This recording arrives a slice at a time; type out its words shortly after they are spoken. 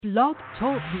Blog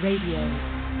Talk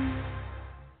Radio.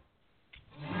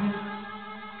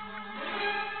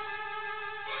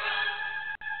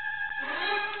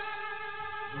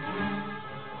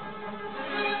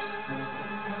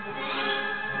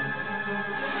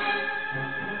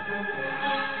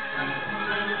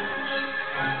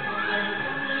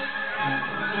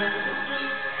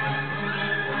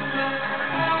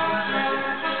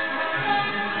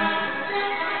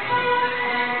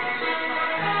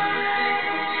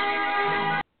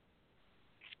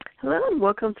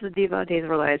 Welcome to the Diva of Days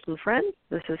of Our Lives and Friends.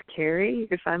 This is Carrie. You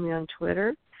can find me on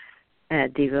Twitter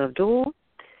at Diva of DOOL.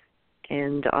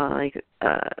 And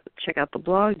check out the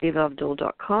blog,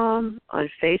 divaofdool.com, on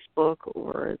Facebook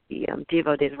or the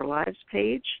Diva of Days of Our Lives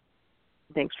page.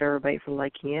 Thanks for everybody for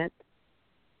liking it.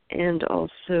 And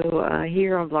also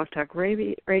here on Blogtalk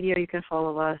Radio, you can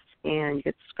follow us and you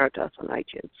can subscribe to us on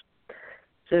iTunes.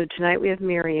 So tonight we have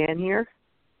Marianne here.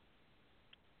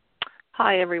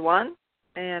 Hi, everyone.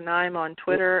 And I'm on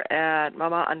Twitter at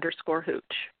mama_hooch.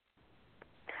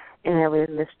 And we have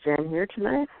Miss Jen here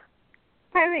tonight.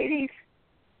 Hi, ladies.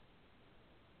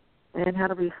 And how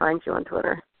do we find you on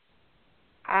Twitter?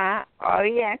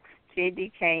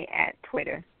 REXJDK at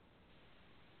Twitter.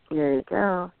 There you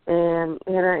go. And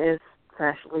Anna is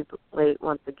fashionably late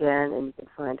once again, and you can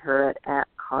find her at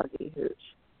CosbyHooch.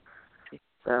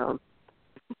 So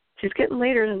she's getting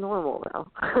later than normal now.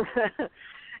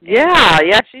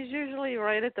 Yeah, she's usually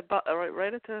right at the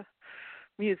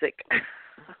music.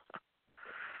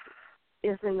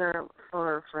 Yes, and for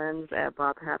our friends at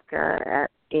Bob Hapka, at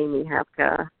Amy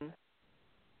Hapka.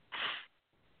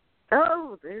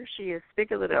 Oh, there she is.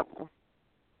 Speak of the devil.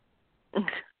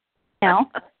 Now.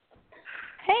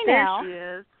 Hey, there now. She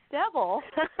is. Devil.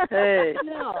 Hey.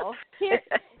 No. Here,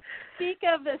 speak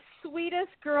of the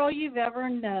sweetest girl you've ever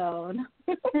known.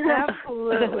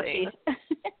 Absolutely.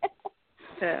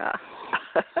 Yeah.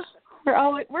 We're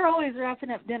always wrapping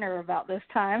up dinner about this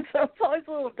time, so it's always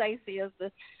a little dicey as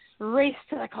the race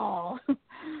to the call.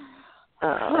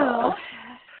 How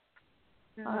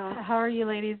are you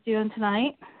ladies doing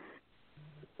tonight?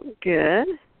 Good.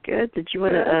 Did you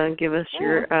want to give us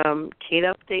your Tate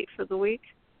update for the week?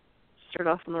 Start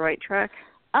off on the right track.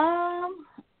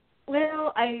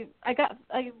 Well, I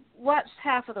watched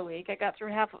half of the week. I got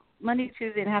through half of Monday,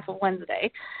 Tuesday, and half of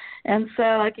Wednesday, and so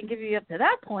I can give you up to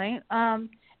that point. I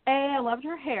loved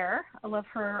her hair. I love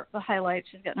the highlights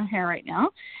she's got in her hair right now,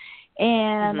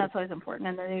 and that's always important.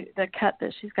 And the cut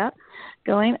that she's got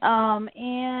going.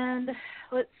 And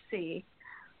let's see.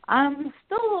 I'm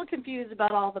still a little confused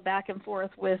about all the back and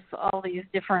forth with all these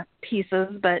different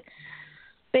pieces, but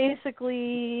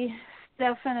basically,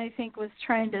 Stefan, I think, was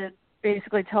trying to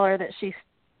basically tell her that she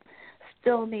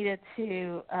still needed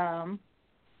to,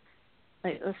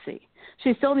 let's see.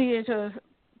 She still needed to,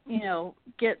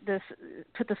 get this,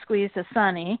 put the squeeze to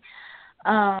Sonny,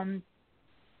 in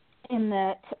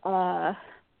that,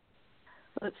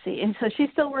 let's see. And so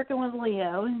she's still working with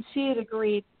Leo, and she had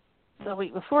agreed the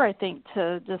week before, I think,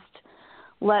 to just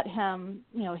let him,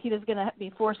 he was going to be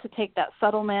forced to take that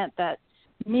settlement, that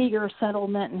meager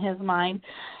settlement in his mind,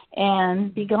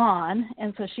 and be gone.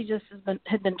 And so she just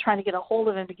had been trying to get a hold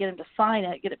of him to get him to sign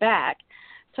it, get it back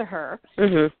to her.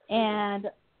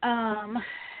 And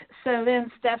so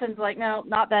then Stefan's like, no,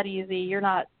 not that easy. You're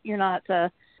not letting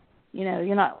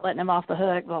him off the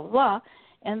hook, blah, blah, blah.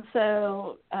 And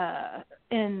so,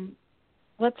 and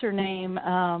what's her name?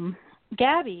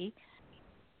 Gabi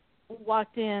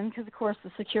walked in because, of course, the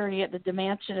security at the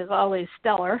mansion is always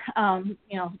stellar. Crime,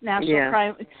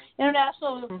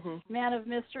 international man of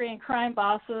mystery and crime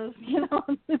bosses.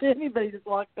 Anybody just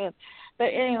walked in. But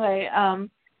anyway,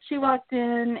 she walked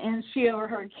in and she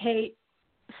overheard Kate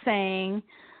saying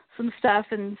some stuff,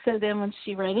 and so then when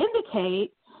she ran into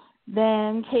Kate,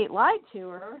 then Kate lied to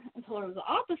her and told her it was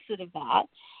the opposite of that.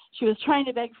 She was trying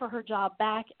to beg for her job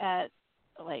back at,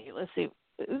 let's see,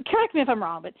 correct me if I'm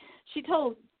wrong, but she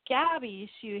told Gabi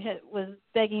was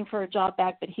begging for a job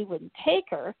back, but he wouldn't take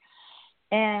her.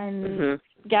 And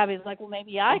Gabi's like, well,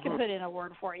 maybe I can put in a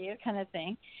word for you, kind of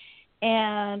thing.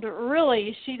 And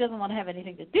really, she doesn't want to have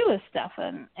anything to do with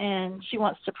Stefan, and she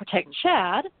wants to protect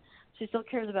Chad. She still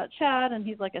cares about Chad, and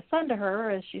he's like a son to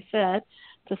her, as she said,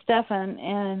 to Stefan.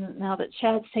 And now that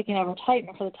Chad's taking over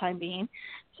Titan for the time being,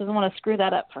 she doesn't want to screw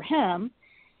that up for him.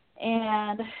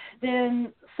 And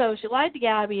then, so she lied to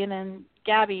Gabi, and then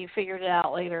Gabi figured it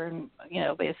out later and,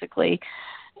 basically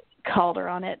called her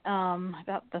on it.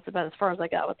 That's about as far as I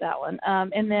got with that one.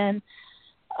 And then,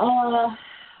 I'm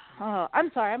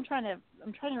sorry, I'm trying to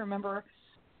remember,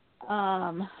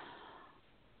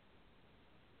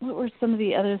 what were some of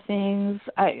the other things?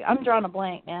 I'm drawing a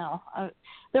blank now.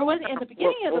 There wasn't in the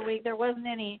beginning of the week. There wasn't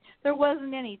any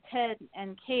Ted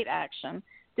and Kate action.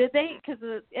 Did they? Because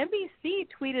the NBC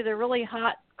tweeted a really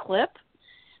hot clip.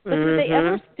 But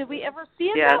did we ever see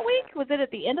it that week? Was it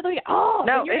at the end of the week? Oh,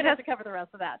 no, you're going to have to cover the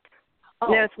rest of that. Oh,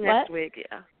 no, it's next week.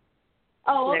 Yeah.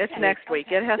 Oh, okay. It's next week.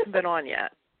 It hasn't been on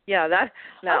yet. Yeah,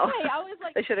 no. Okay, I was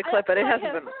like, they should have clipped it. It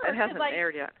hasn't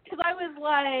aired yet. Because I was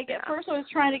like, at first I was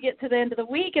trying to get to the end of the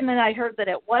week, and then I heard that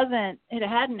it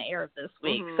hadn't aired this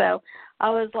week. Mm-hmm. So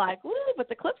I was like, woo, but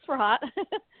the clips were hot.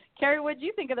 Carrie, what did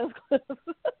you think of those clips?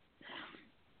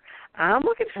 I'm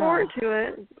looking forward to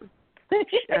it.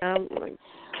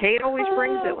 Kate always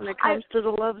brings it when it comes to the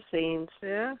love scenes.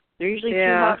 Yeah. They're usually too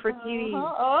hot for TV.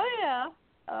 Oh, yeah.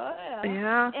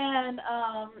 Yeah.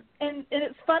 And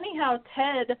it's funny how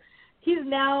Ted, he's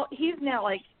now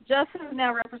like, Justin's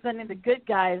now representing the good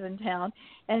guys in town,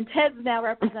 and Ted's now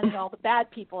representing all the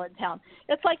bad people in town.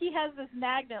 It's like he has this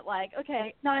magnet, like,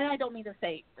 okay, no, I don't mean to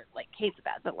say that, like, Kate's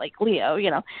bad, but like Leo,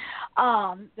 you know,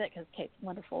 because Kate's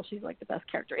wonderful. She's like the best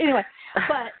character. Anyway,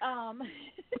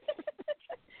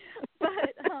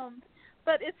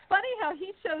 but it's funny how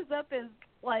he shows up as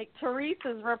like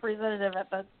Theresa's representative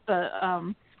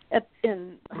at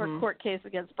in her court case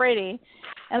against Brady,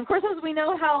 and of course, as we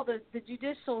know, how the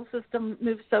judicial system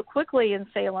moves so quickly in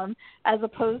Salem as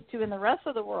opposed to in the rest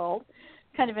of the world.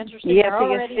 Kind of interesting. Yeah,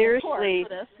 because seriously.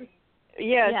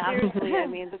 Seriously. I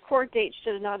mean, the court date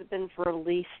should have not been for at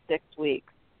least 6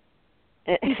 weeks.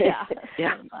 Yeah.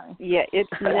 It's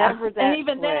never that. And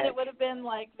even quick. then, it would have been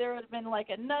like there would have been like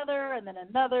another, and then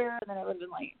another, and then it would have been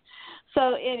like.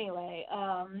 So anyway,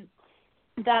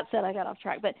 that said, I got off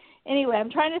track. But anyway, I'm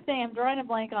trying to think. I'm drawing a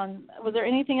blank on. Was there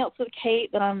anything else with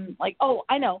Kate that I'm like? Oh,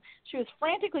 I know. She was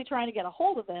frantically trying to get a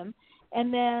hold of him,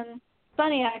 and then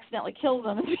Sonny accidentally kills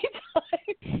him 3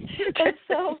 times. And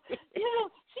so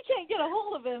she can't get a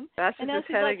hold of him. And now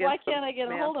she's like, why can't I get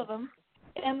a hold of him?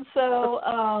 And so,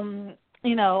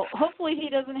 hopefully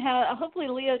hopefully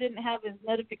Leo didn't have his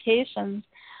notifications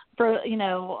for,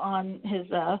 on his,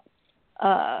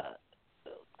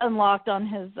 unlocked on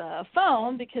his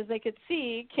phone, because they could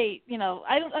see Kate,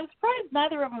 I'm surprised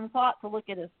neither of them thought to look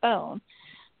at his phone.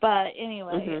 But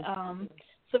anyway,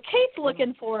 so Kate's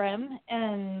looking for him,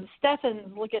 and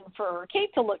Stefan's looking for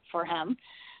Kate to look for him.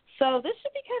 So this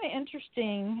should be kind of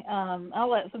interesting. I'll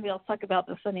let somebody else talk about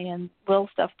the Sonny and Will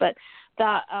stuff, but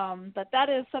that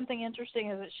is something interesting,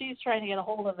 is that she's trying to get a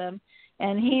hold of him,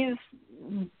 and he's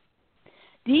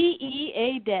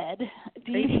DEA dead.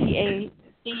 DEA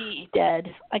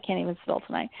dead. I can't even spell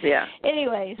tonight. Yeah.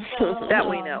 Anyway, so that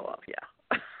we know of. Yeah.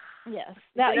 Yes.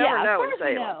 Of course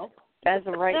we know. As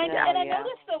of right now, and I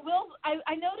noticed that Will's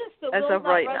not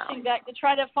right rushing back to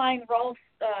try to find Rolf's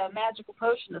magical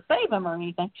potion to save him or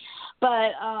anything.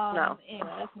 But no. Anyway,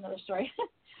 that's another story.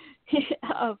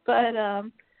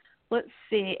 Let's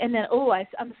see. And then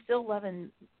I'm still loving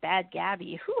Bad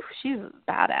Gabi. Whew, she's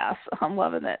badass. I'm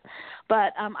loving it.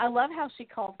 But I love how she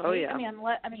calls Kate. Oh yeah.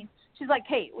 I mean, she's like,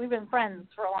 Kate, we've been friends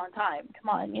for a long time. Come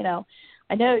on,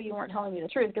 I know you weren't telling me the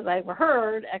truth because I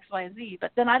overheard X, Y, and Z,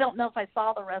 but then I don't know if I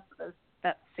saw the rest of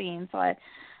that scene, so I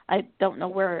don't know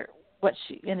what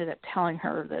she ended up telling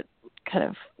her that kind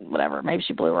of whatever. Maybe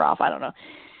she blew her off. I don't know.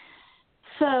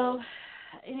 So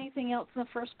anything else in the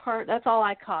first part? That's all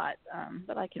I caught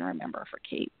that I can remember for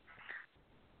Kate.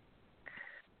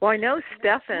 Well, I know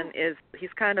Stefan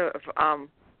he's kind of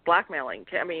blackmailing.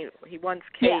 I mean, he wants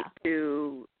Kate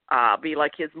to be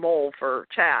like his mole for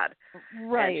Chad.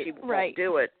 Right, and she won't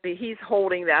do it. But he's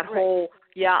holding that whole,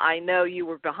 I know you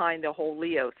were behind the whole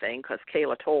Leo thing, because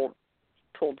Kayla told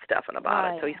Stefan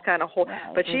about it. So he's kind of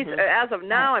but she's, as of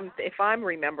now, if I'm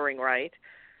remembering right,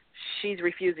 she's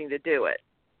refusing to do it.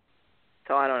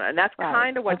 So I don't know. And that's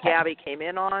kind of what Gabi came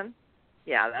in on.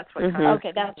 Yeah, that's what kind of.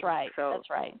 Okay, that's right. So, that's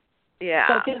right. Yeah.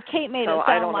 So because Kate made it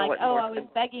sound like, I was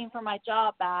begging for my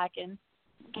job back, and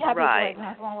Gabi's like,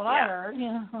 that's not what I heard.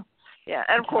 Yeah,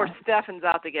 and of course Stefan's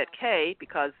out to get Kate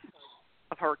because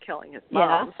of her killing his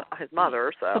mother.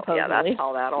 So supposedly. That's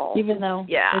how that all. Even though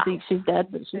I think she's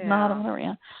dead, but she's not. Or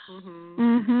whatever.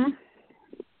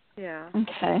 Yeah.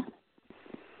 Okay.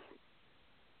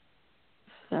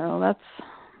 So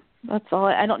that's all.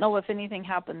 I don't know if anything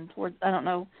happened. I don't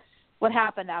know what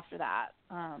happened after that.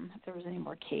 If there was any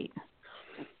more Kate.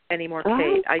 Any more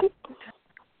Kate?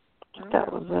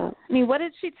 That was it. I mean, what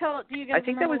did she tell? Do you guys I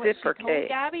think that was it for Kate.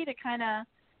 Gabi to kind of.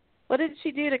 What did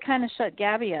she do to kind of shut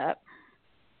Gabi up?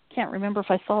 Can't remember if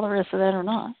I saw the rest of that or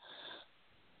not.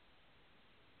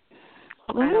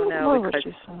 I don't know,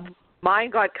 because mine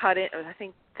got cut in. I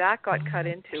think that got cut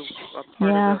into a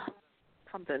part of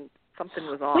something Something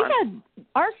was on. We had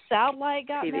our satellite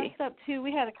got TV. messed up too.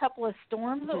 We had a couple of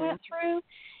storms that went through,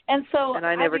 and so And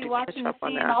I never I'd be did watching catch the up on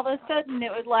scene, that. and all of a sudden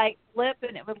it would like flip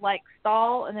and it would like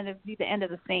stall, and then it would be the end of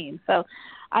the scene. So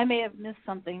I may have missed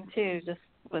something too, just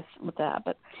with that.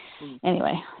 But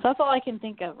anyway, so that's all I can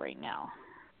think of right now.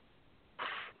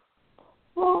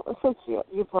 Well, since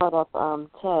you brought up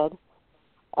Ted,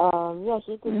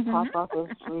 he did pop up as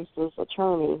Teresa's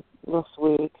attorney this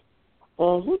week,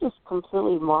 and he just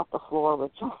completely mopped the floor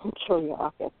with Justin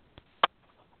Kiriakis.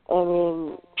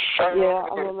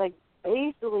 Like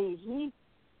basically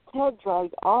Ted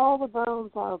dragged all the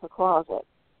bones out of the closet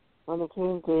when it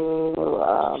came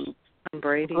to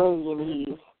Brady and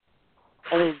Eve.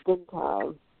 And it was big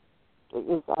time. It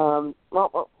was,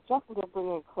 Justin did bring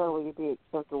in Chloe to be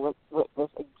accepted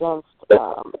witness against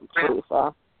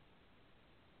Theresa.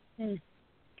 And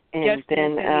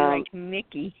Justin then, like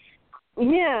Mickey.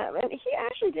 Yeah, and he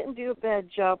actually didn't do a bad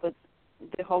job with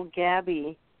the whole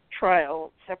Gabi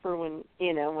trial, except for when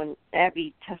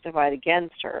Abby testified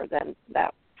against her, then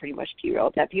that pretty much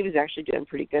derailed that. He was actually doing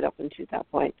pretty good up until that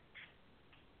point.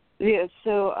 Yeah,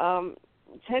 so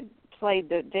Ted played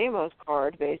the Deimos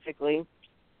card, basically,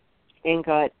 and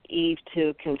got Eve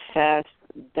to confess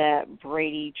that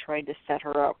Brady tried to set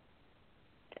her up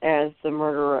as the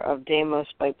murderer of Deimos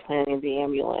by planting the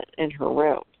amulet in her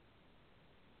room.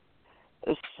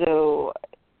 So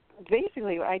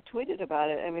basically, I tweeted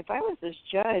about it. I mean, if I was this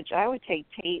judge, I would take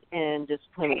Tate and just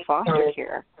put him in foster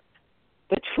care.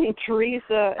 Between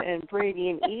Theresa and Brady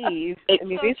and Eve, it's I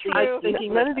mean, so basically,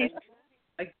 true. none of these.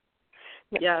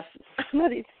 Yes. None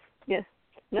of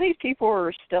these people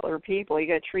are stellar people. You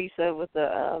got Theresa with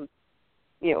the,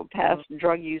 past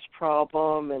drug use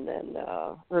problem, and then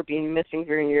her being missing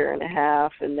for a year and a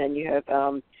half, and then you have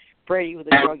Brady with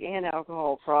a drug and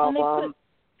alcohol problem.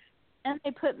 And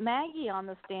they put Maggie on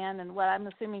the stand, and what I'm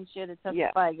assuming she had to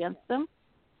testify against them?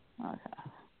 Okay.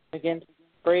 Against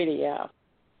Brady, yeah.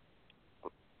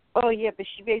 Oh, yeah, but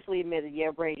she basically admitted,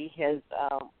 Brady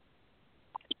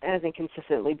hasn't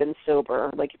consistently been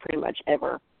sober, like pretty much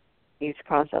ever. He's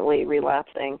constantly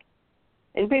relapsing.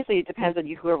 And basically it depends on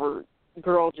whoever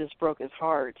girl just broke his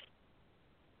heart.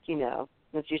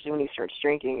 That's usually when he starts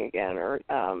drinking again or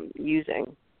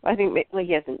using. I think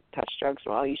he hasn't touched drugs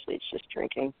in a while. Usually it's just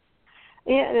drinking.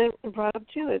 Yeah, and it brought up,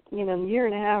 too, that, in a year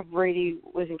and a half, Brady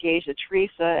was engaged to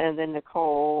Theresa and then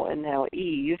Nicole and now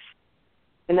Eve.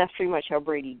 And that's pretty much how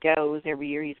Brady goes. Every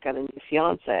year he's got a new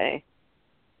fiancé.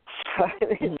 So,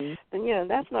 and,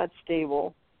 that's not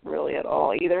stable, really, at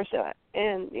all either. So,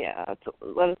 and, it's a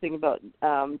lot of things about,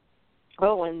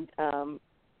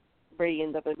 Brady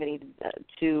ended up admitting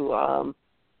to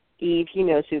Eve, he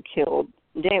knows who killed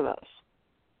Deimos.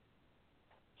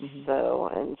 So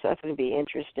that's going to be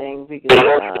interesting because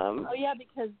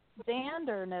because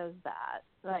Xander knows that.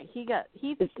 Like he got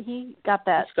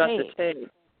that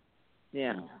tape.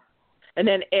 Yeah. And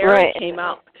then Eric came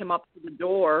up to the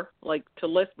door to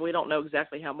listen. We don't know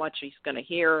exactly how much he's going to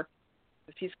hear.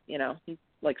 If he's he's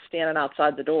standing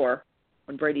outside the door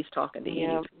when Brady's talking to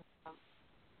Eve.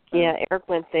 Yeah, Eric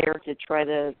went there to try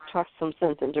to talk some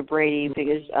sense into Brady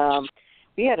because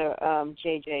we had a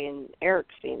JJ and Eric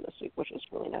scene this week, which was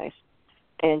really nice.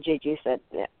 And JJ said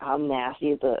how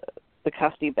nasty the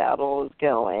custody battle is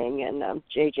going, and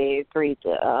JJ agreed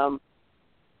to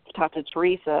talk to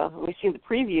Theresa. We've seen the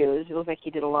previews. It looks like he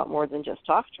did a lot more than just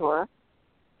talk to her.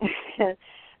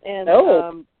 And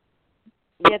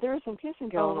there was some kissing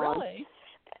going on. Really?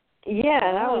 Yeah,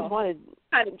 and I always wanted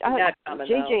JJ and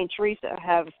and Theresa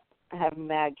have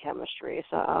mad chemistry,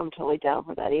 so I'm totally down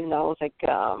for that. Even though it was like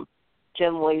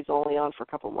Jen Lee's only on for a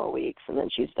couple more weeks, and then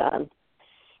she's done.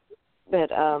 But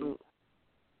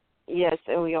yes,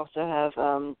 and we also have.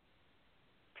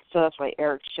 So that's why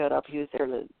Eric showed up. He was there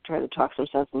to try to talk some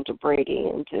sense into Brady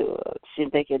and to see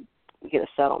if they could get a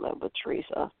settlement with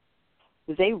Theresa.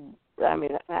 That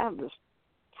was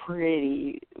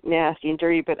pretty nasty and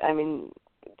dirty, but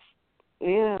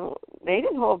they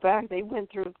didn't hold back. They went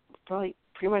through probably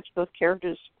pretty much both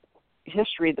characters'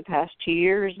 history the past 2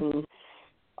 years, and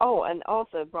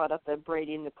also brought up that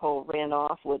Brady and Nicole ran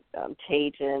off with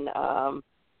Tate and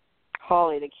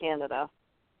Holly to Canada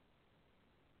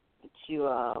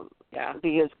to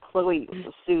because Chloe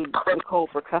sued Nicole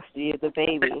for custody of the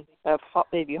baby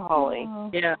Holly.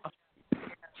 Yeah.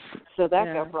 So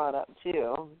that got brought up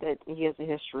too. That he has a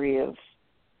history of,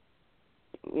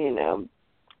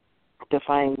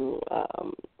 defying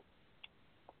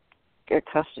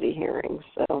custody hearings.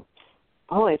 So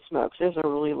holy smokes, there's a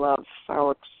really lot of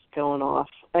fireworks going off.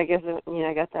 I guess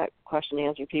I got that question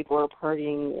answered. People are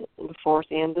partying the 4th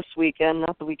and this weekend,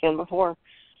 not the weekend before.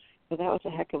 But that was a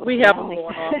heck of a We have them finale.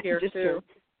 going off here too.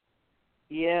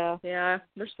 Yeah. Yeah,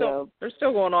 they're still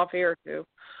going off here too.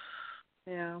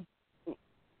 Yeah.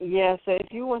 Yeah, so if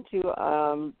you want to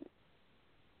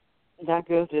not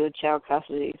go through the child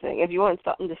custody thing, if you want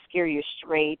something to scare you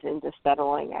straight into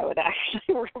settling, I would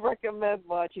actually recommend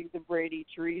watching the Brady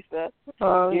Theresa.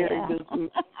 Oh,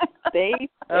 They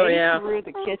threw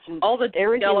the kitchen. All the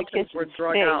skeletons were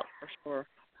drug out for sure.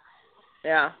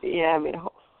 Yeah. Yeah, I mean,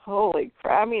 holy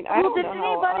crap. I mean, I don't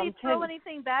know how... Did anybody throw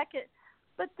anything back at...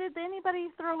 But did anybody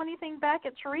throw anything back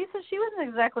at Theresa? She wasn't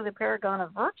exactly the paragon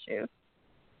of virtue.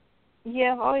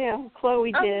 Yeah,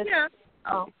 Chloe did. Yeah.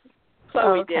 Oh.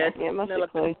 Chloe did. Yeah, must be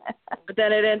Chloe. But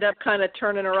then it ended up kind of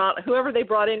turning around. Whoever they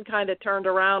brought in kind of turned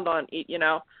around on,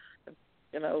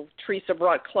 Theresa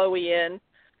brought Chloe in.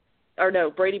 Or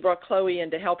no, Brady brought Chloe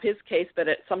in to help his case, but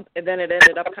then it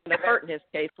ended up kind of hurting his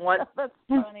case. Once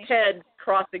Ted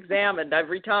cross-examined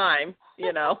every time,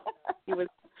 he was,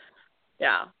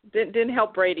 didn't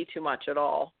help Brady too much at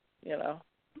all, So.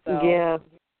 Yeah.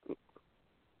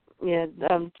 Yeah,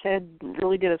 Ted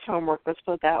really did his homework, let's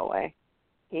put it that way.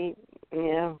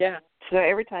 Yeah. So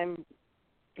every time,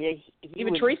 he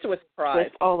even Theresa was surprised.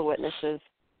 Twist all the witnesses.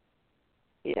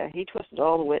 Yeah, he twisted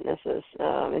all the witnesses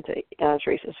into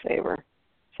Teresa's favor.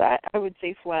 So I would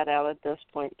say flat out at this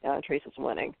point, Teresa's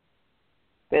winning.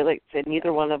 They said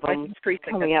neither one of them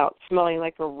coming out smelling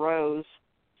like a rose.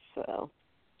 So.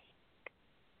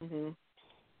 Mhm.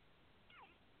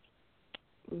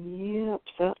 Yep.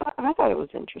 So I thought it was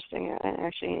interesting. I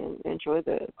actually enjoyed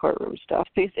the courtroom stuff.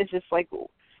 It's just like,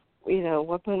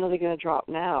 what pen are they going to drop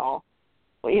now?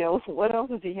 Well, what else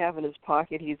does he have in his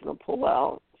pocket he's going to pull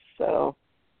out? So.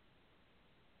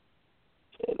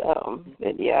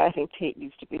 I think Tate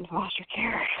needs to be in foster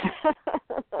care.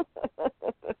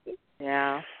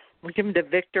 Yeah. We'll give him to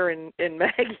Victor and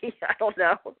Maggie. I don't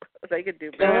know. They could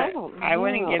do better. I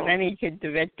wouldn't give any kid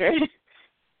to Victor.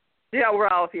 Yeah,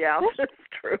 Ralph, that's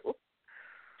true.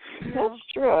 That's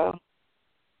true.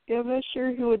 Yeah, I'm not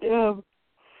sure who would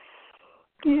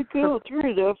be a good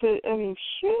alternative.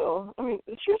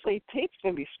 Seriously, Tate's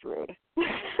going to be screwed.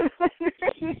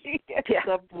 He gets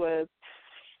up with...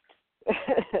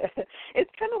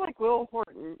 It's kind of like Will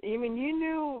Horton. I mean, you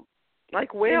knew...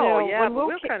 Like Will,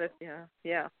 Will kind of, yeah.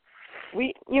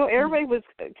 Everybody was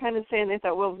kind of saying they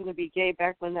thought Will was going to be gay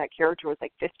back when that character was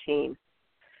like 15.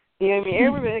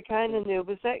 Everybody kind of knew,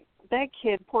 but that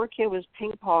poor kid was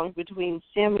ping-ponged between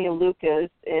Sammy and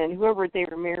Lucas and whoever they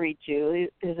were married to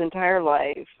his entire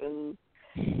life. And,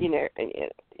 there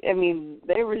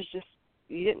was just,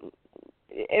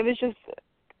 it was just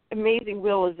amazing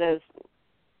Will is as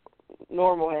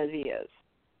normal as he is.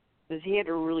 Because he had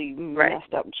a really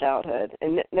messed up childhood.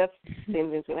 And that's the same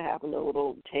thing's going to happen to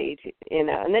little Tate.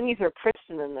 And then you throw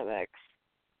Kristen in the mix.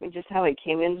 I mean, just how he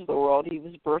came into the world, he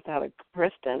was birthed out of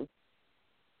Kristen.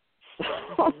 So.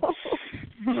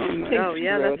 Oh,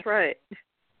 yeah, that's right.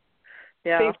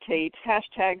 Yeah. Save Tate.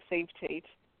 Hashtag save Tate.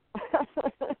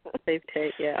 Save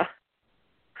Tate, yeah.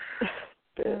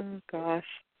 Oh, gosh.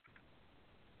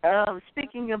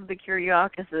 Speaking of the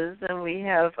Kiriakis, and we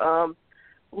have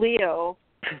Leo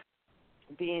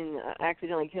being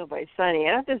accidentally killed by Sonny.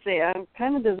 I have to say, I'm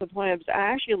kind of disappointed because I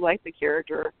actually liked the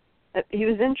character. He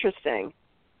was interesting.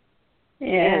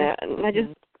 Yeah.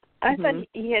 And I thought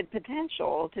he had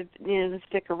potential to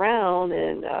stick around.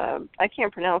 And I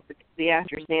can't pronounce the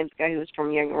actor's name, the guy who was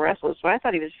from Young and Restless, but I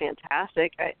thought he was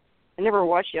fantastic. I never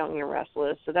watched Young and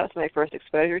Restless, so that was my first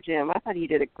exposure to him. I thought he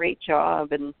did a great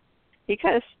job, and he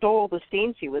kind of stole the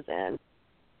scenes he was in,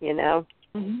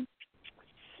 Mm-hmm.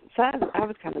 So I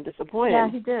was kind of disappointed. Yeah,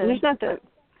 he did. And there's not that,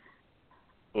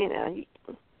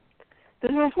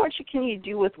 there's not much can you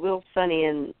do with Will, Sonny,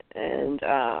 and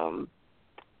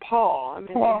Paul. I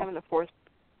mean, having a fourth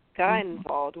guy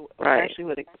involved actually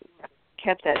would have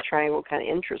kept that triangle kind of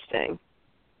interesting.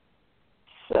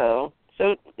 So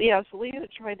Leo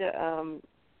tried to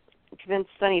convince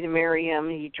Sonny to marry him.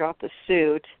 He dropped the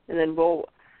suit, and then Will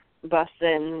busts in,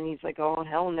 and he's like, "Oh,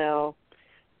 hell no."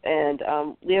 And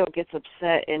Leo gets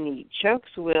upset, and he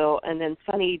chokes Will, and then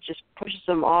Sonny just pushes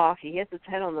him off. He hits his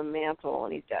head on the mantle,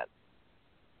 and he's dead.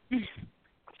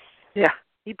 Yeah,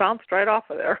 he bounced right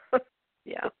off of there.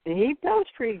 Yeah. He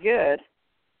bounced pretty good.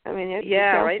 I mean,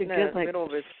 right in the middle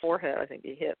of his forehead, I think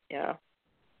he hit, Yeah,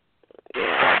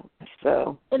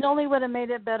 so. It only would have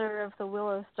made it better if the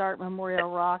Willow Stark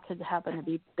Memorial Rock had happened to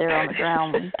be there on the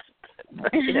ground.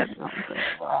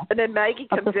 And then Maggie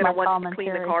comes in and wants to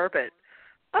clean the carpet.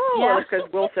 Oh,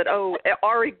 because Will said,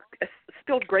 Ari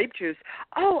spilled grape juice.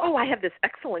 Oh, I have this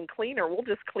excellent cleaner. We'll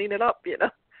just clean it up,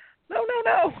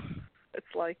 No.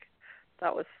 It's like,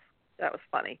 that was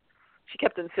funny. she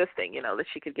kept insisting, that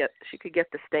she could get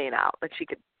the stain out, that she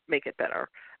could make it better.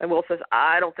 And Will says,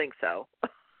 I don't think so.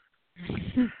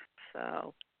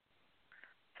 So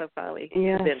finally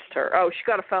convinced her. Oh, she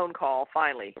got a phone call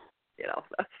finally.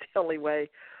 That's the only way.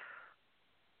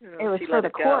 It was for the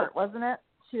court, wasn't it?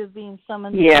 She was being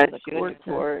summoned to the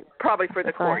court. Probably for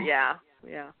the court, yeah.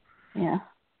 Yeah.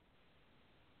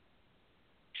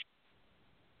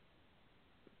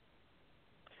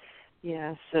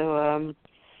 Yeah, so I'm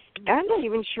not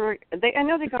even sure. I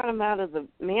know they got him out of the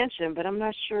mansion, but I'm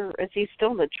not sure. Is he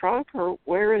still in the trunk, or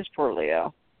where is poor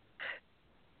Leo?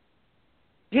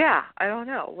 Yeah, I don't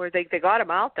know. Where they got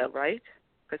him out, though, right?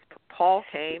 Because Paul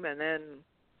came, and then,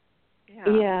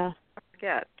 Yeah. I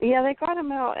forget. Yeah, they got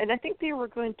him out, and I think they were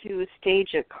going to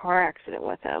stage a car accident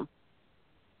with him.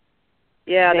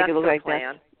 Yeah, that's the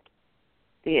plan.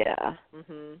 Yeah.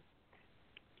 Mhm.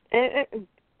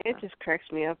 It just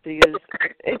cracks me up because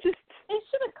it just. They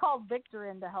should have called Victor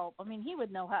in to help. I mean, he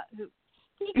would know how.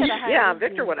 He could have. Yeah,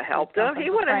 Victor would have helped him. He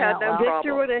would have had no problem.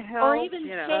 Victor would have helped. Or even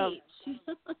Kate.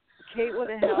 Kate would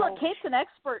have helped. Kate's an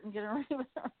expert in getting rid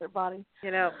of their body.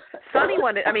 Sonny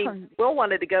Will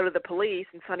wanted to go to the police,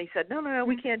 and Sonny said, no,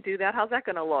 we can't do that. How's that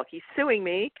going to look? He's suing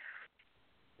me,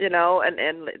 and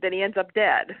then he ends up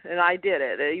dead, and I did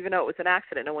it. Even though it was an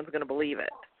accident, no one's going to believe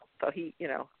it. So he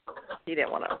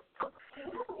didn't want to.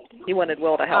 He wanted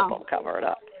Will to help him cover it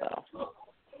up, so.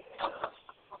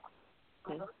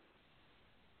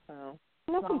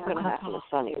 Nothing's going to happen to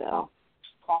Sonny, though.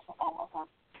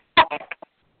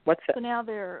 What's that? So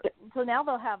now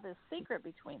they'll have this secret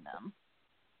between them.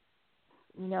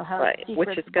 How right, secrets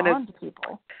which is going bond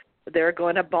people. They're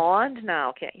going to bond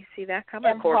now. Can't you see that coming?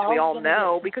 And of course, Paul's we all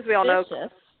know because we all know.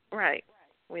 Right.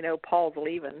 We know Paul's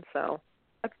leaving, so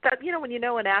that when you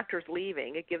know an actor's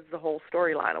leaving, it gives the whole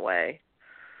storyline away.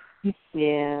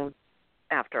 Yeah.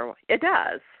 After it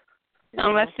does.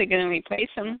 Unless they're going to replace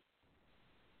him.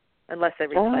 Unless they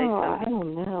replace him. I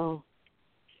don't know.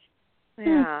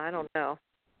 Yeah, I don't know.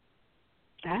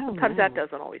 Sometimes that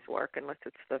doesn't always work unless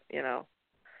it's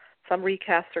some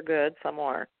recasts are good, some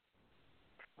aren't.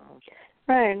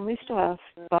 Right, and we still have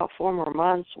about 4 more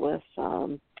months with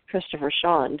Christopher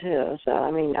Sean too. So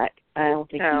I mean, I don't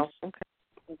think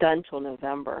he's done till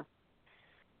November.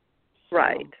 So.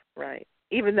 Right.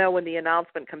 Even though when the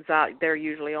announcement comes out, they're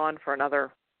usually on for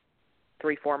another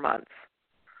 3-4 months.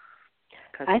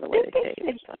 I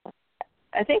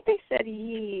think they said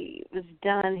he was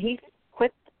done. He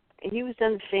quit. He was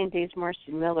done the same day as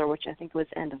Marcy Miller, which I think was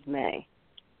end of May.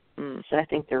 So I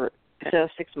think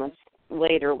 6 months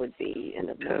later would be end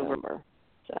of November.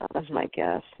 So that's my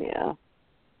guess. Yeah.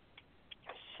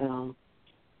 So,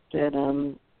 but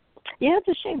it's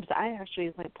a shame because I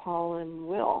actually like Paul and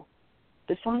Will.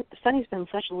 Sonny's been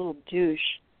such a little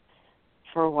douche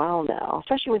for a while now,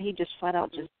 especially when he just flat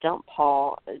out just dumped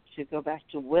Paul to go back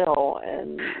to Will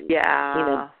and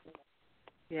Yeah,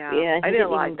 I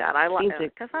didn't like that. I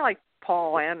like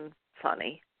Paul and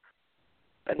Sonny,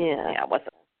 but it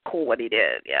wasn't cool what he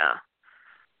did. Yeah,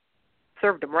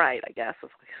 served him right, I guess,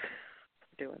 was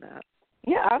doing that.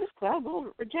 Yeah, I was glad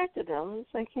Will rejected him.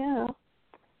 It's like,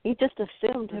 he just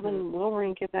assumed him and Will were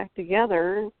going to get back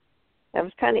together. That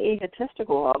was kind of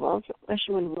egotistical of him,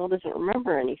 especially when Will doesn't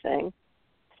remember anything.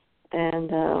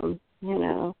 And, oh,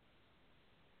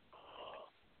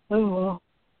 well.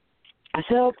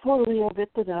 So poor Leo bit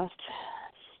the dust,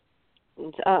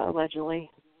 allegedly.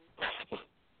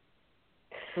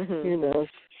 Who knows?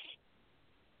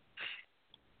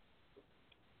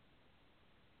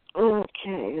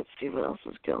 Okay, let's see what else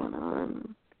is going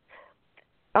on.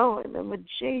 Oh, and then with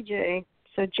JJ.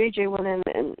 So JJ went in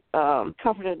and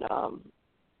comforted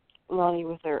Lani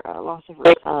with her loss of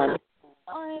her son.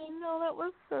 I know, that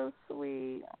was so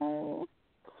sweet. Oh.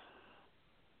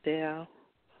 Yeah.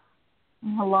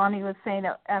 Lani was saying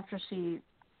that after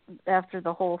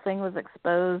the whole thing was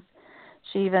exposed,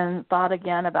 she even thought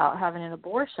again about having an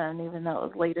abortion, even though it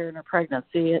was later in her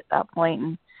pregnancy at that point.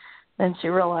 And then she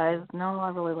realized, no, I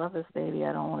really love this baby.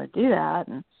 I don't want to do that.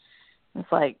 And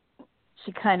it's like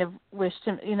she kind of wished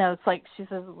him, it's like she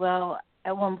says, well,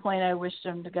 at one point I wished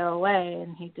him to go away,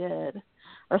 and he did.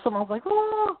 Or someone was like,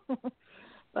 oh.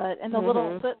 But in the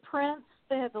little footprints,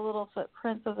 they had the little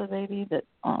footprints of the baby that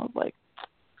I was like,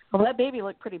 well, that baby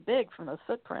looked pretty big from those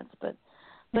footprints, but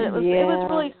it was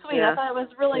really sweet. Yeah. I thought it was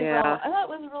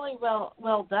really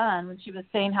well done when she was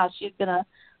saying how she had been a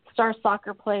star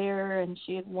soccer player and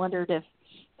she had wondered if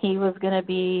he was going to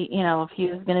be, if he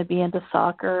was going to be into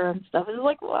soccer and stuff. It was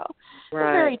like, wow, it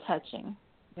was very touching.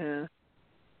 Yeah.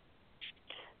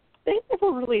 They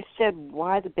never really said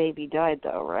why the baby died,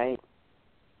 though, right?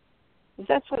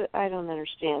 That's what I don't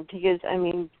understand. Because, I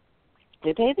mean,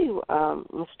 the baby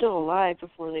was still alive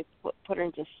before they put her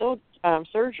into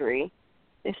surgery.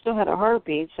 They still had a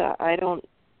heartbeat, so I don't,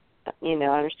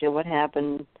 understand what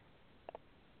happened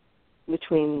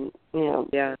between,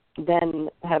 then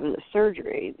having the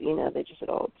surgery. They just said,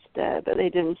 oh, it's dead, but they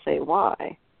didn't say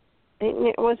why.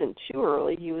 It wasn't too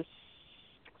early. He was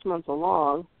 6 months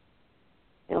along,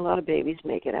 and a lot of babies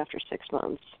make it after 6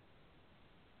 months.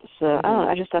 So, I don't know,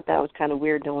 I just thought that was kind of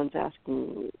weird. No one's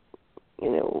asking,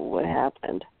 what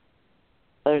happened,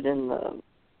 other than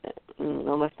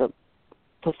unless the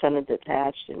placenta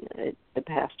detached and it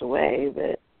passed away,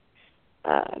 but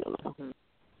I don't know.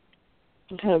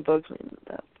 It kind of bugs me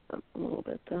about a little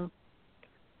bit, though.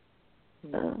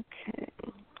 Okay.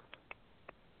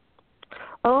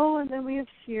 Oh, and then we have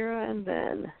Ciera and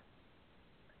Ben.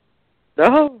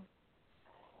 Oh.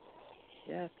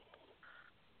 Yes.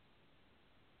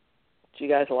 Do you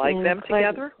guys like them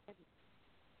together?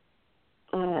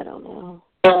 I don't know.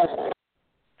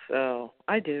 So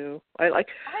I do. I like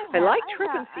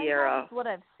Tripp and Ciera, what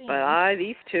I've seen. but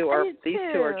these two are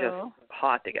just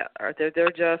hot together.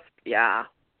 They're just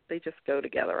they just go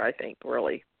together. I think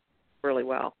really, really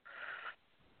well.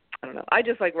 I don't know. I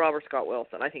just like Robert Scott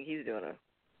Wilson. I think he's doing a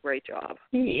great job.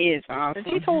 He is awesome.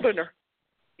 And she's holding her.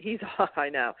 I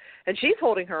know, and she's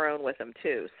holding her own with him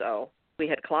too. So we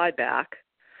had Clyde back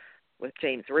with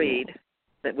James Reed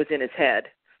that was in his head.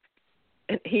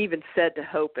 And he even said to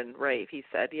Hope and Rafe, he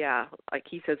said, because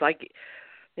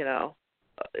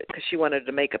she wanted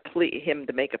to make him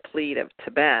to make a plea to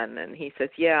Ben, and he says,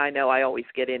 yeah, I know, I always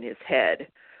get in his head.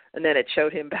 And then it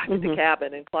showed him back at the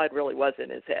cabin, and Clyde really was in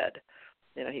his head.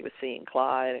 He was seeing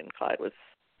Clyde, and Clyde was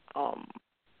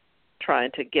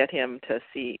trying to get him to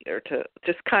see, or to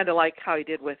just kind of like how he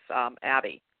did with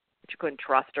Abby. She couldn't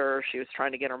trust her. She was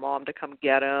trying to get her mom to come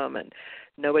get him, and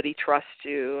nobody trusts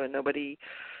you, and nobody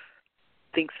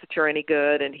thinks that you're any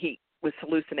good. And he was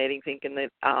hallucinating, thinking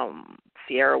that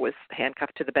Ciera was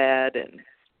handcuffed to the bed, and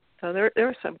so there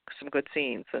were some good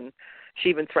scenes. And she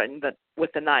even threatened that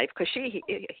with the knife, because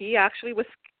he actually was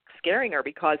scaring her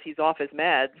because he's off his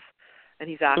meds and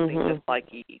he's acting just like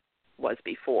he was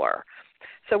before.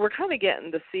 So we're kind of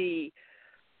getting to see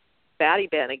Batty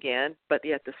Ben again, but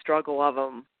yet the struggle of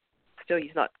him. Still,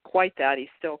 he's not quite that. He's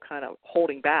still kind of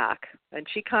holding back. And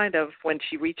she kind of, when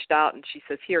she reached out and she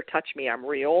says, here, touch me, I'm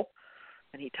real.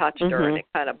 And he touched her, and it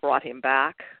kind of brought him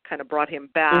back,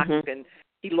 and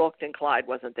he looked, and Clyde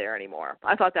wasn't there anymore.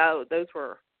 I thought those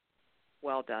were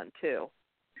well done, too.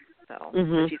 So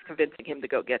she's convincing him to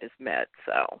go get his meds.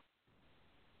 So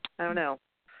I don't know.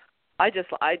 I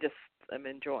just am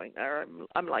enjoying, or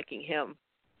I'm liking him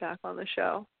back on the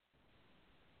show.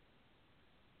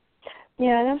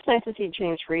 Yeah, it was nice to see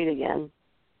James Reed again.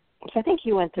 I think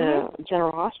he went to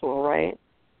General Hospital, right?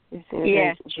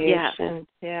 Yeah.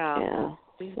 Yeah.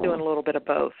 He's doing a little bit of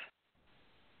both.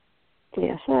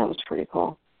 Yeah, so that was pretty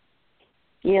cool.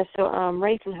 Yeah, so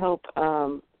Rafe and Hope,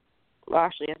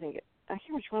 actually, I can't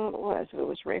remember which one it was, if it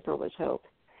was Rafe or was Hope,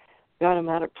 got him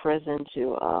out of prison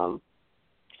to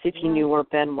see if he knew where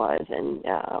Ben was, and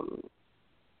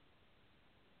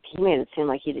he made it seem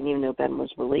like he didn't even know Ben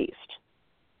was released.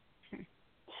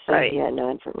 So he had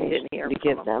no information to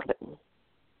give them. But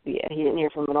yeah, he didn't hear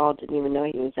from him at all, didn't even know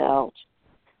he was out.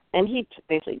 And he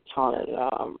basically taunted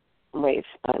Rafe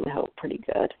and Hope pretty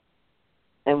good,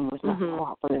 and was not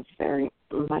cooperative very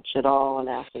much at all, and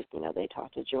asked if, they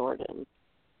talked to Jordan.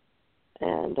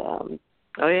 And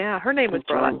her name was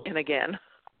brought in again.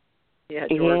 Yeah,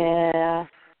 Jordan.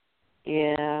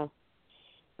 Yeah.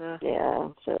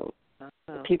 So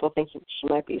people think she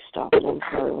might be stopping him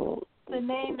for the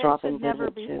name dropping should never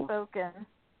be too. spoken.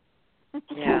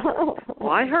 Yeah.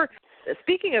 Well, I heard.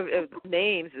 Speaking of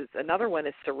names, another one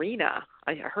is Serena.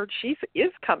 I heard she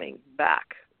is coming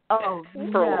back. Oh,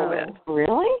 for a little bit.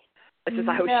 Really? It's just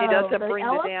I hope she doesn't bring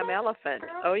the damn elephant.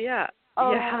 Oh yeah.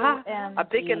 Oh, yeah. I'm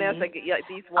thinking as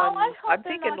these ones. I'm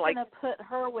thinking going to put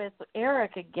her with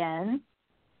Eric again.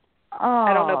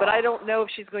 I don't know, but I don't know if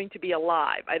she's going to be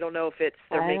alive. I don't know if they're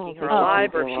making her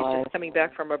alive or if she's just coming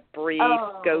back from a brief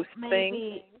ghost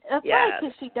thing. That's right,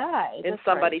 because she died. In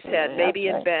somebody's head. Maybe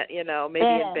in Ben, maybe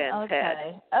in Ben's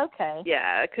head. Okay.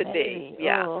 Yeah, it could be.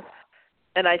 Yeah. Oh.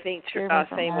 And I think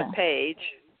same with Paige.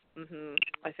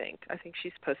 I think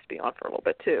she's supposed to be on for a little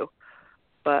bit too.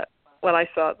 But when I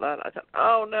saw that, I thought,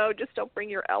 oh no, just don't bring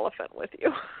your elephant with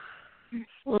you.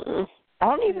 I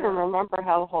don't even remember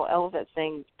how the whole elephant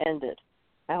thing ended.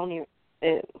 I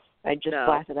just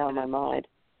blacked it out of my mind.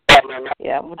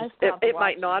 Yeah, it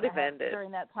might not have ended.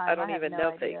 During that time. I don't even know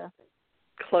if they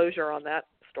closure on that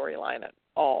storyline at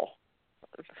all.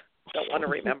 Don't want to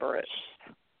remember it.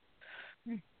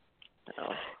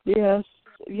 So. Yes.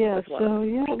 So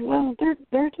yeah, well,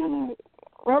 they're doing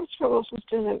Robert Scott Wilson's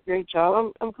doing a great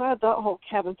job. I'm glad that whole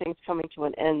cabin thing's coming to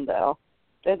an end, though.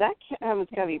 That cabin's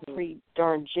got to be pretty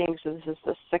darn jinxed. This is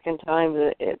the second time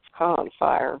that it's caught on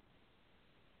fire.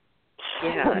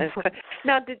 Yeah.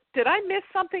 Now, did I miss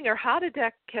something, or how did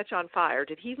that catch on fire?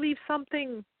 Did he leave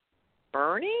something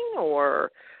burning,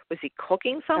 or was he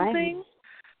cooking something?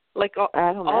 Like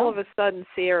all of a sudden,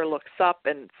 Ciera looks up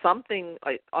and something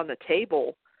like on the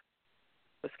table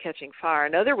was catching fire. I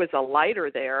know there was a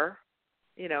lighter there,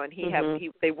 and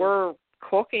they were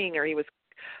cooking, or he was.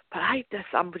 But I'm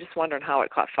just wondering how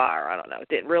it caught fire. I don't know. It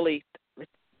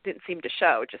didn't seem to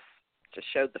show. Just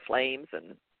showed the flames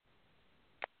and.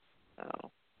 Oh.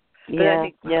 But I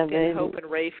think Hope and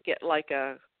Rafe get like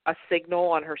a signal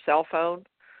on her cell phone.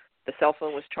 The cell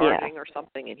phone was charging or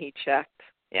something, and he checked.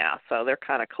 Yeah, so they're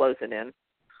kind of closing in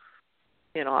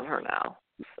on her now.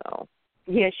 So.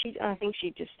 Yeah, I think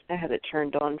she just had it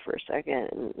turned on for a second,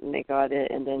 and they got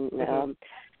it, and then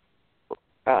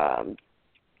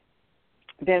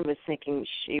Ben was thinking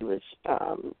she was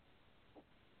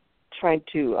trying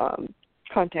to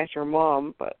contact her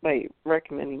mom, but by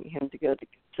recommending him to go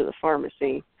to the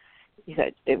pharmacy. He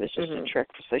said it was just a trick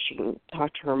so she can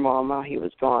talk to her mom while he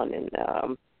was gone and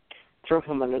throw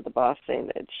him under the bus, saying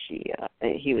that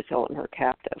he was holding her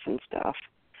captive and stuff.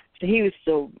 So he was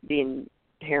still being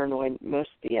paranoid most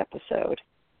of the episode.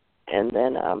 And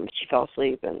then she fell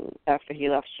asleep, and after he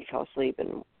left, she fell asleep,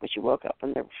 and when she woke up,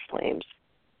 and there were flames.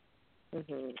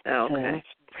 Oh, okay.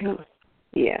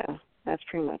 That's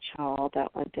pretty much how all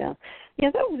that went down.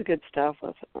 Yeah, that was good stuff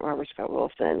with Robert Scott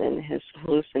Wilson and his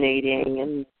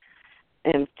hallucinating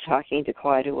and talking to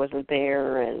Clyde who wasn't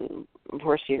there, and of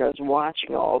course he was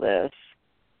watching all this.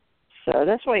 So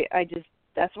that's why I just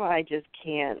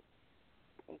can't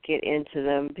get into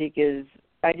them, because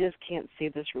I just can't see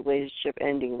this relationship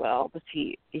ending well. But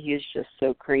he is just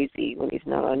so crazy when he's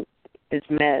not on his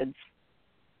meds.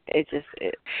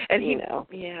 And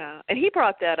he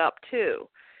brought that up too.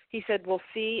 He said, "Well,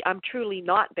 see, I'm truly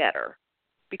not better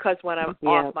because when I'm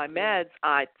off my meds,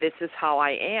 this is how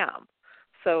I am."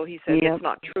 So he said, "It's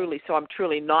not truly. So I'm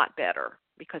truly not better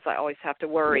because I always have to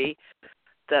worry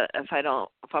that if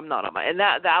I'm not on my, and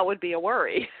that would be a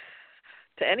worry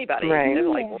to anybody. Right.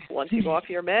 Like, well, once you go off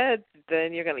your meds,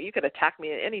 then you could attack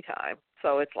me at any time.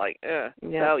 So it's like, So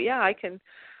I can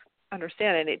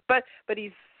understand it. But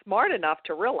he's smart enough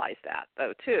to realize that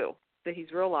though too, that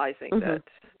he's realizing that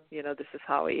this is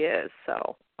how he is.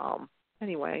 So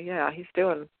anyway, he's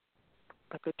doing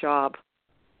a good job.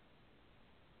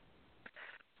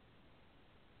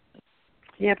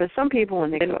 Yeah, but some people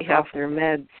when they go off their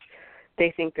meds,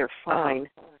 they think they're fine,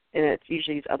 and it's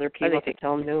usually these other people that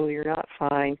tell them, "No, you're not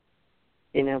fine."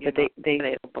 But they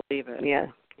don't believe it.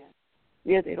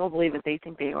 Yeah, they don't believe it. They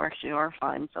think they actually are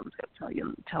fine. Someone's got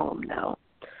to tell them no.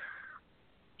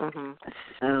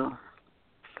 So.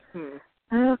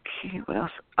 Okay, what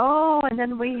else? Oh, and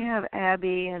then we have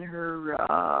Abby and her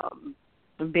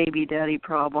baby daddy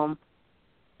problem.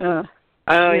 The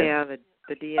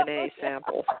DNA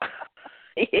sample.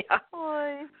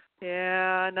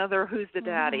 Another who's the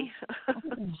daddy.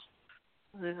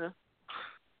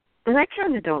 And I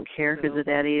kind of don't care who the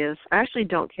daddy is. I actually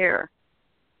don't care.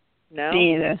 No.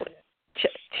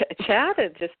 Chad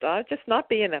is just not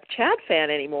being a Chad fan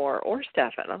anymore, or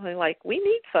Stefan. I'm like, we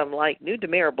need some new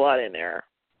Demir blood in there,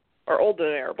 or old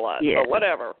Demir blood, or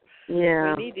whatever.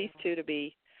 Yeah. We need these two to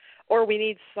be, or we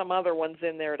need some other ones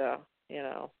in there to,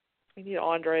 we need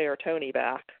Andre or Tony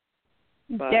back.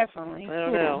 But definitely. I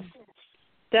don't know.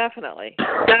 Definitely.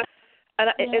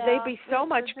 And they'd be so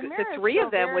much. The three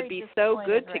of them would be so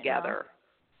good together.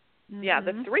 Yeah,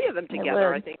 the three of them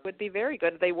together, I think, would be very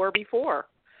good. They were before.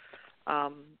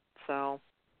 So,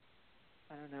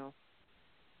 I don't know.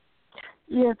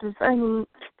 Yeah,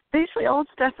 basically all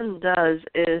Stefan does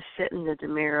is sit in the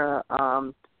Demira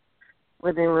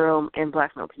living room and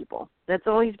blackmail people. That's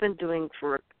all he's been doing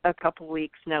for a couple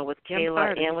weeks now with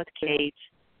Kayla and with Kate.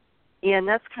 Yeah, and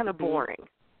that's kind of boring.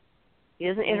 He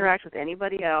doesn't interact with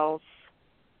anybody else,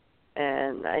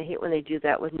 and I hate when they do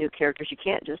that with new characters. You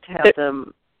can't just have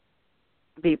them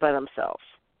be by themselves.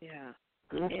 Yeah.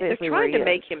 They're trying to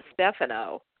make him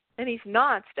Stefano, and he's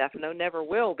not Stefano, never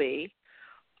will be.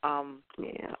 I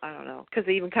don't know, because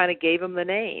they even kind of gave him the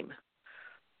name.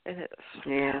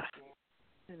 Anyway,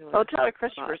 well, Tyler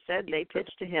Christopher said they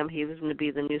pitched to him he was going to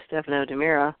be the new Stefano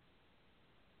Demira.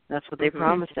 That's what they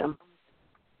promised him.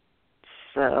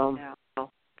 So,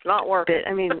 it's not working.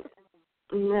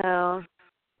 But, no,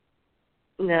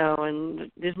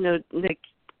 and there's no they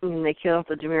kill off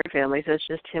the Demira family, so it's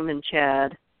just him and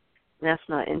Chad. That's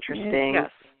not interesting. Yes.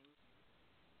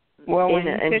 Well, when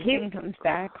and he comes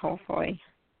back, hopefully.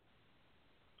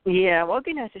 Yeah, well, it'd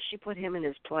be nice if she put him in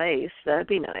his place. That'd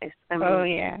be nice. I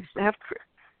mean,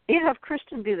 have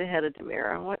Kristen be the head of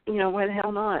Demira. What, why the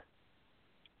hell not?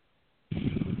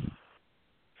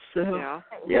 So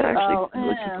actually, I don't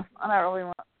really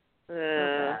want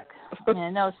her back. Yeah,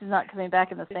 no, she's not coming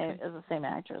back in the same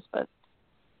actress, but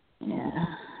yeah.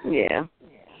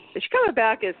 Is she coming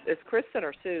back as Kristen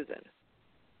or Susan?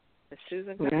 Is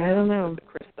Susan coming back? I don't know.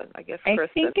 Kristen, I guess I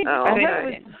Kristen. think it's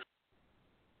Kristen.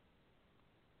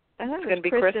 I thought It's it going was to be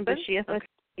Kristen, Kristen?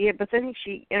 but then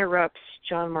she interrupts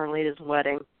John Marlena's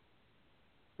wedding,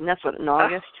 and that's what in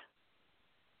August.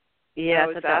 Yeah,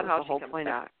 is that that was how the whole she comes point.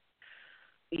 Back?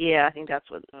 Yeah, I think that's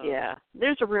what. Yeah,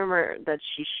 there's a rumor that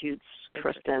she shoots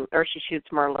Kristen, or she shoots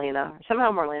Marlena.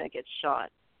 Somehow Marlena gets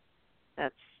shot.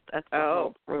 That's the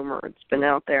whole rumor. It's been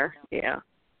out there. Yeah.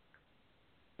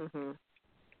 Mhm.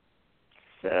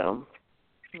 So.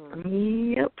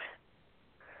 Yep.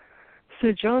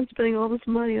 So John's spending all this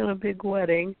money on a big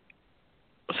wedding.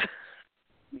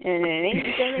 And it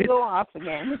ain't going to go off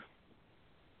again.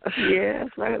 Yeah,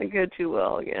 it's not going to go too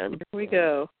well again. Here we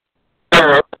go.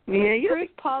 Yeah, proof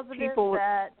positive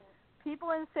that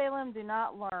people in Salem do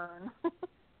not learn.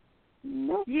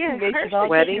 Nope. Yeah,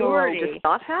 wedding will just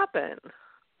not happen.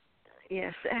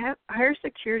 Yes, hire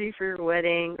security for your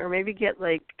wedding, or maybe get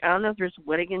I don't know if there's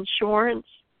wedding insurance.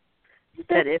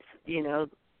 That if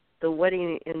the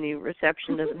wedding and the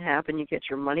reception doesn't happen, you get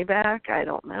your money back. I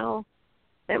don't know.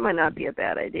 That might not be a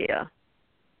bad idea.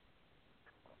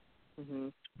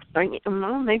 Mhm.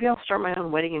 Well, maybe I'll start my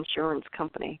own wedding insurance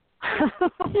company.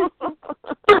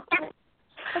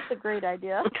 That's a great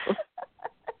idea.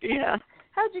 Yeah.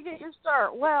 How'd you get your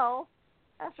start? Well,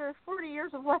 after 40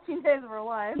 years of watching Days of Our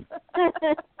Lives,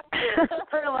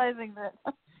 realizing that.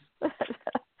 I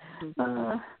don't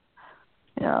know.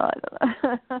 Yeah,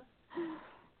 I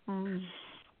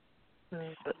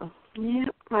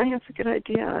think it's a good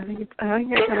idea. I think I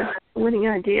got a winning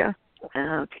idea.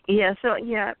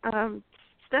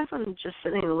 Stefan just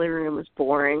sitting in the living room is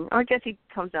boring. I guess he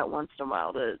comes out once in a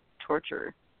while to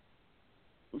torture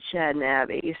Chad and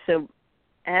Abby. So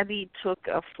Abby took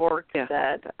a fork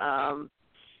that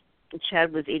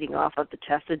Chad was eating off of to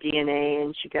test the DNA,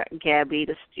 and she got Gabi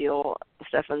to steal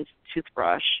Stefan's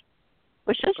toothbrush.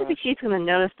 Which don't you think he's going to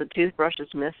notice the toothbrush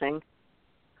is missing?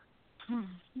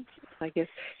 I guess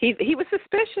he was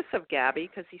suspicious of Gabi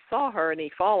because he saw her and he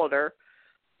followed her.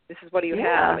 This is what he would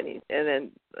have, and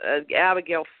then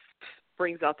Abigail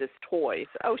brings out this toy.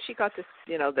 So, she got this,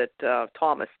 that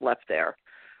Thomas left there.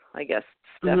 I guess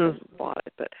Stefan bought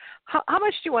it. But how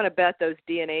much do you want to bet those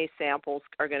DNA samples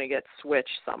are going to get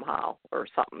switched somehow, or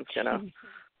something's going to?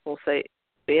 We'll say,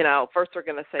 first they're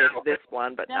going to say it's this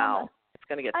one, but now it's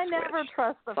going to get switched. I never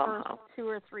trust the somehow. first 2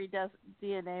 or 3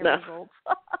 DNA results.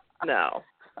 No.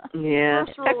 Yeah.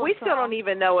 Heck, we still don't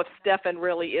even know if Stefan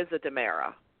really is a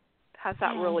Demera. Has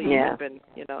that really even been,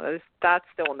 that's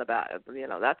still in the back,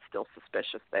 that's still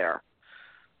suspicious there.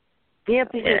 Yeah,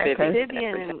 because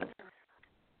Vivian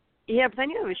but I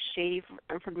knew it was shady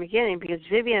from the beginning because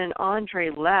Vivian and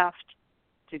Andre left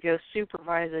to go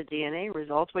supervise the DNA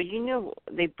results. Well,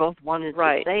 they both wanted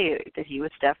to say that he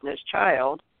was Stefano's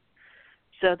child.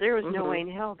 So there was no way in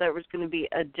hell there was going to be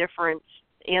a different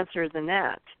answer than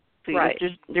that. So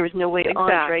there was no way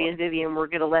Andre and Vivian were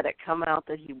going to let it come out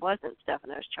that he wasn't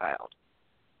Stefano's child.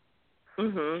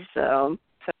 Mhm. So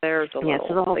there's a little.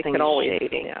 So the whole thing is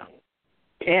shady.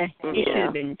 Yeah, he should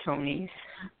have been Tony's.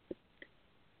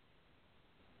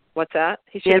 What's that?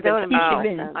 He should have been.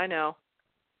 I know.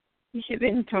 He should have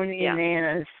been Tony and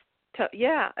Anna's.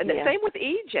 And the same with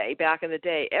EJ back in the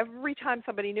day. Every time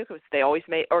somebody knew, they always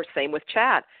made, or same with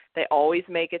Chad, they always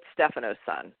make it Stefano's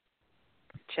son.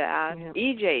 Chad,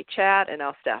 EJ, Chad, and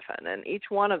now Stefan. And each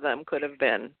one of them could have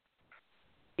been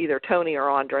either Tony or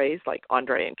Andre's, like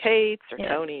Andre and Kate's, or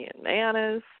Tony and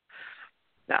Anna's.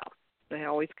 No, they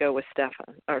always go with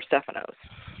Stefan or Stefano's.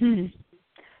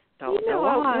 Don't know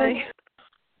why.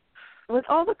 With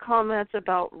all the comments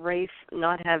about Rafe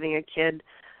not having a kid,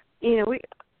 I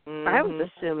was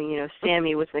assuming,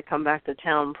 Sammy was going to come back to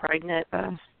town pregnant.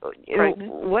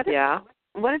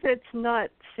 What if it's not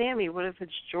Sammy? What if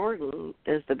it's Jordan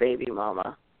is the baby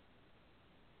mama?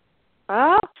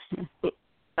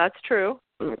 That's true.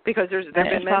 Because they've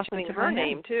been mentioning her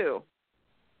name too.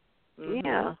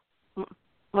 Yeah.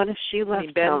 What if she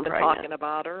left town pregnant? Ben's been talking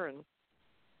about her, and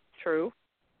true.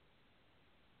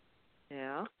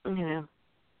 Yeah. Yeah.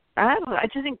 I don't know. I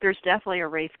just think there's definitely a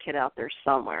Rafe kid out there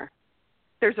somewhere.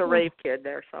 There's a Rafe kid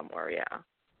there somewhere. Yeah.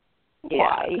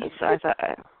 Why? So I thought.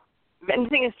 And the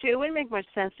thing is, too, it wouldn't make much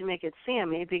sense to make it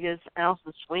Sammy because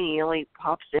Allison Sweeney only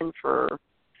pops in for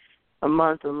a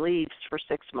month and leaves for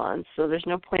 6 months. So there's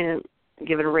no point in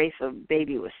giving Rafe a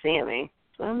baby with Sammy.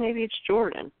 So maybe it's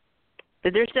Jordan.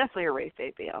 But there's definitely a Rafe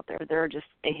baby out there. They're just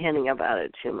hinting about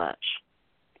it too much.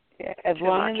 Yeah, as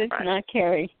long as it's not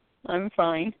Carrie, I'm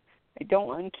fine. I don't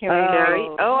want Carrie.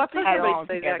 I think everybody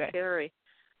say that, Carrie.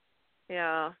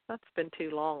 Yeah, that's been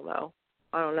too long, though.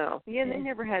 I don't know. Yeah, they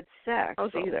never had sex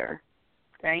either.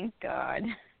 Thank God.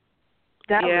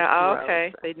 That was gross.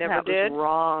 Okay. They never did? That was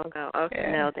wrong. Oh, okay.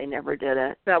 Yeah. No, they never did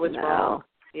it. That was wrong.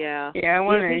 Yeah. Yeah, I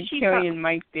wanted Carrie and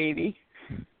Mike baby.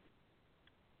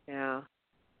 Yeah.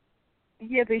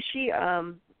 Yeah, but she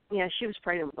was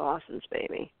pregnant with Austin's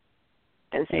baby.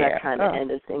 And so that kind of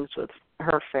ended things with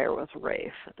her affair with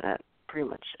Rafe. That pretty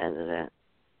much ended it.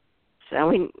 So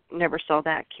we never saw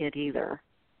that kid either.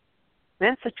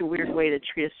 That's such a weird way to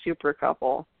treat a super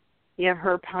couple. You have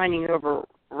her pining over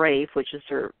Rafe, which is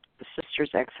her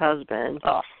sister's ex-husband.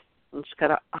 Oh. And she's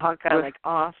got a hot guy like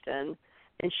Austin.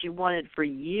 And she wanted for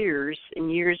years and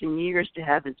years and years to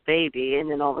have his baby. And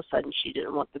then all of a sudden she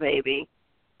didn't want the baby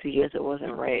because it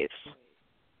wasn't Rafe's.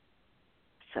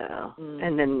 So,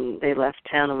 and then they left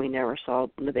town and we never saw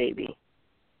the baby.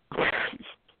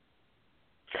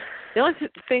 The only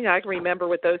thing I can remember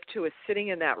with those two is sitting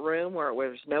in that room where there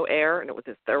was no air and it was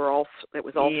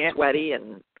all sweaty,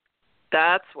 and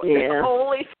that's what the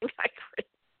only thing I can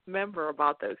remember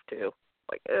about those two.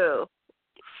 Like, ew.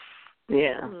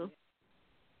 Yeah.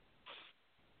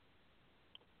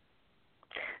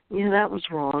 Yeah, that was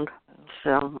wrong.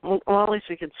 So, well, at least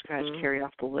we could scratch Carrie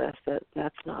off the list.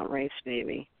 That's not Rafe's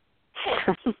baby.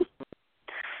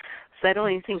 So I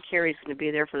don't even think Carrie's going to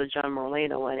be there for the John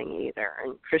Morlano wedding either.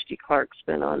 And Christy Clark's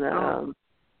been on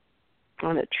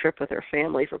a trip with her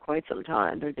family for quite some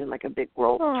time. They're doing like a big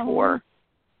world tour.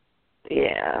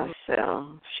 Yeah,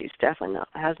 so she's definitely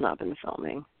has not been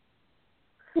filming.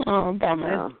 Oh,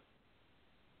 bummer.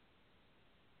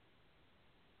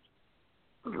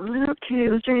 Okay,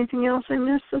 was there anything else I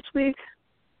missed this week?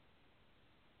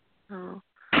 Oh.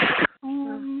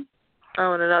 And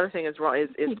another thing is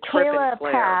Tripp and Claire.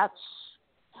 Patch.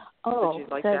 Oh, did you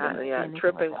like that? Yeah,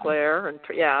 Tripp and Claire, and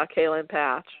Kayla and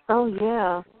Patch. Oh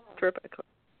yeah, Tripp and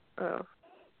Claire.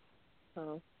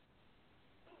 Oh.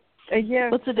 Yeah.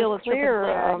 What's the deal with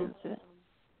Claire?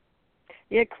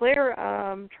 Claire?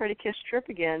 Claire tried to kiss Tripp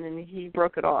again, and he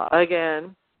broke it off.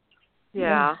 Again.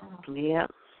 Yeah. Yeah.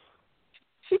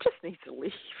 She just needs to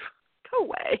leave. Go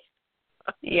away.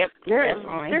 Yep.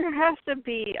 There has to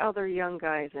be other young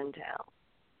guys in town.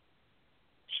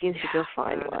 She needs to go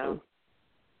find one.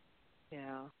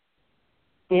 Yeah.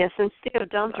 Yeah, since Theo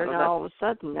dumped her, now all of a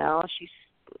sudden she's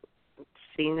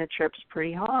seeing that Tripp's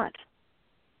pretty hot.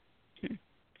 Yeah.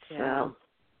 So.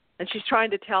 And she's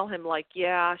trying to tell him, like,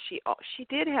 she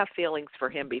did have feelings for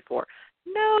him before.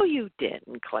 No, you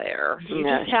didn't, Claire. You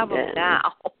just have them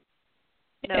now.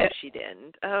 No, she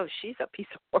didn't. Oh, she's a piece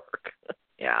of work.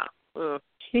 Yeah.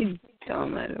 She's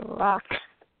dumb as a rock.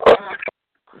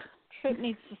 Tripp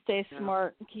needs to stay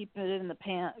smart and keep it in his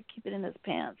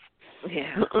pants.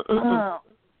 Yeah.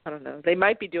 I don't know. They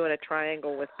might be doing a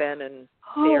triangle with Ben and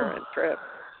Ciera and Tripp.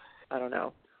 I don't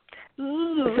know.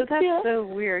 So that's so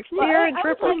weird. Ciera and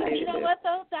Tripp you know what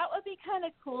though? That would be kind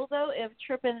of cool though if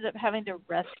Tripp ended up having to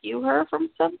rescue her from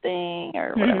something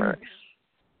or whatever.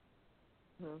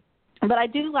 But I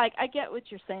get what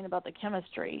you're saying about the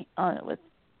chemistry on it with,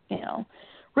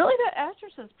 really that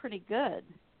actress is pretty good.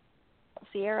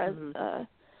 Ciera's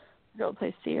girl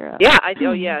plays Ciera. Yeah, I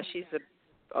do. Yeah, she's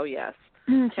yes.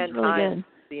 10 really times good.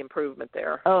 the improvement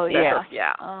there. Oh yeah.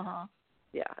 Yeah.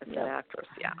 Yeah, as an actress.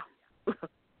 Yeah.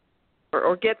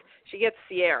 She gets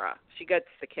Ciera. She gets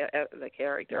the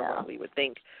character what we would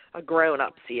think a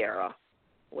grown-up Ciera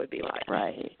would be like.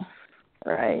 Right.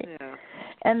 Yeah.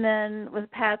 And then with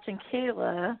Patch and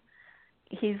Kayla,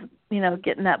 he's,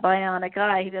 getting that bionic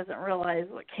eye. He doesn't realize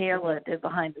what Kayla did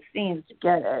behind the scenes to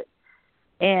get it.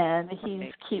 And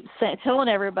he keeps telling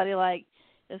everybody, like,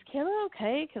 is Kayla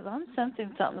okay? Because I'm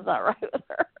sensing something's not right with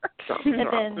her. And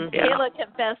then Kayla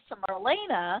confessed to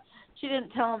Marlena. She didn't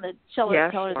tell her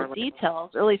the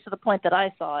details, or at least to the point that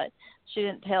I saw it. She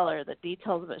didn't tell her the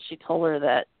details, but she told her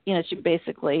that, she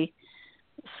basically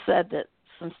said that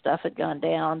some stuff had gone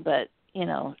down, but,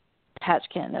 Patch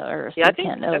can't know, or Steve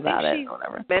can't know about it or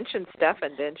whatever. Mentioned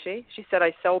Stefan, didn't she? She said,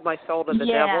 I sold my soul to the devil.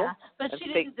 Yeah, but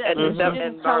she didn't and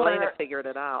Marlena figured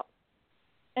it out.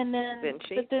 And then, didn't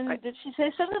she? But then did she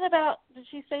say something about, did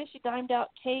she say she dimed out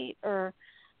Kate, or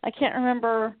I can't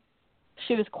remember.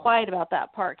 She was quiet about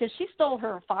that part, because she stole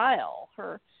her file.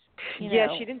 Yeah,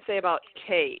 she didn't say about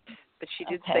Kate, but she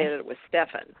did say that it was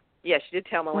Stefan. Yeah, she did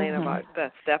tell Milena about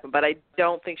Stefan, but I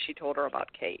don't think she told her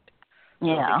about Kate.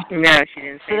 Yeah. No, she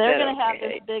didn't say so they're that. going to have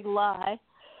this big lie.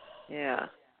 Yeah.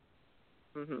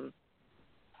 Mhm.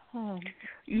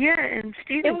 Yeah, and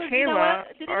Steve and Kayla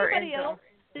are in.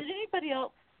 Did anybody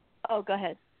else? Oh, go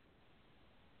ahead.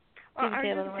 I was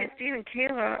going to say Steve and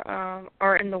Kayla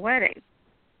are in the wedding.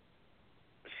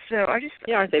 So I just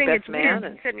aren't think they it's best man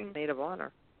weird. and maid of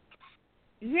honor?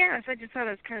 Yes, I just thought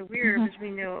it was kind of weird because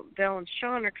we know Belle and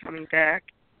Sean are coming back.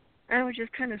 I would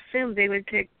just kind of assume they would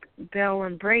pick Belle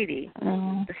and Brady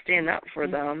to stand up for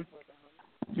them,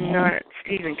 not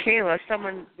Steve and Kayla.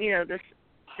 Someone,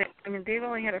 they've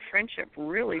only had a friendship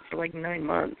really for like 9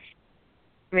 months.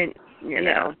 I mean, you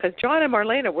know. Because John and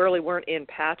Marlena really weren't in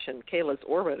Patch and Kayla's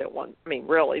orbit at one. I mean,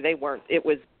 really, they weren't. It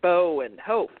was Bo and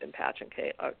Hope in Patch and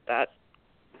Kayla.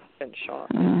 And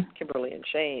Sean, Kimberly and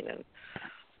Shane, and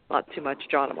not too much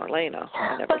John and Marlena.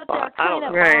 I never thought. They're kind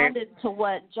of bonded to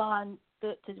what John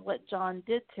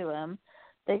did to him.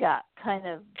 They got kind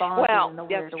of bonded in a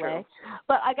weird way.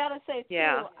 But I gotta say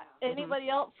too, anybody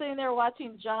else sitting there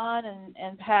watching John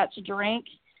and Patch drink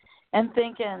and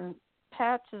thinking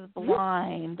Patch is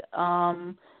blind,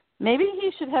 maybe he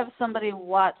should have somebody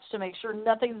watch to make sure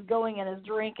nothing's going in his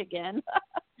drink again.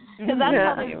 Because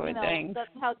that's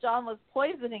how John was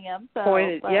poisoning him. So,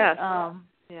 yes.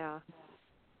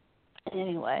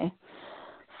 Anyway,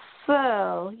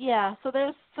 so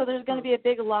there's going to be a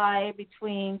big lie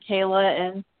between Kayla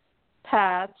and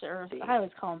Patch, or Steve. I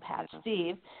always call him Patch,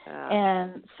 Steve,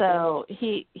 and so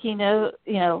he knows,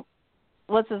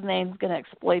 what's his name's going to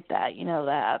exploit that. You know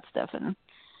that Stefan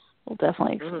will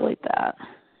definitely exploit that.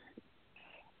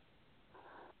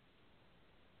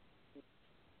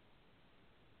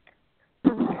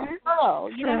 Oh,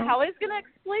 you know how he's going to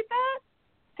exploit that?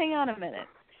 Hang on a minute.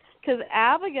 Because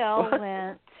Abigail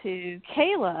went to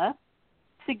Kayla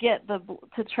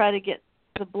to try to get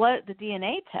the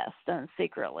DNA test done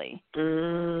secretly.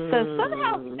 So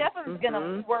somehow Stefan's going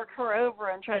to work her over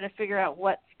and try to figure out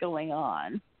what's going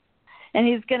on. And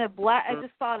he's going to I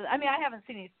just thought, I haven't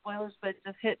seen any spoilers, but it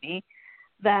just hit me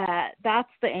that that's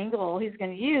the angle he's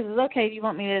going to use. Is, okay, do you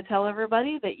want me to tell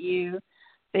everybody that you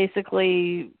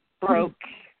basically broke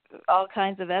all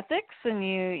kinds of ethics and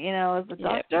you as a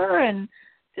doctor and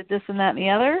did this and that and the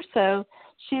other? So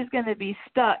she's going to be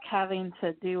stuck having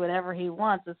to do whatever he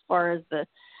wants as far as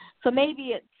so maybe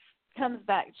it comes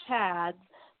back Chad,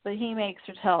 but he makes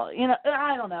her tell,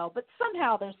 I don't know, but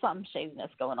somehow there's some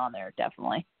shadiness going on there,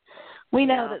 definitely. We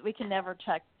know that we can never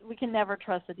trust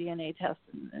a DNA test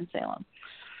in Salem.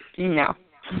 No.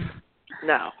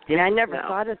 Yeah, I never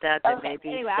thought of that maybe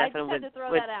anyway, Stefan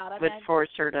would force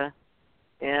her to,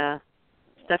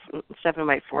 Stefan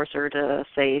might force her to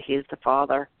say he's the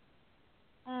father.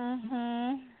 So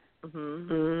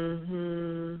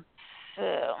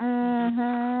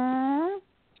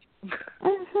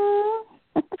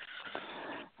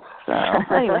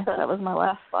anyway, that was my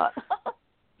last thought.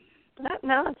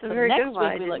 It's a very good one.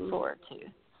 Next week we look forward to.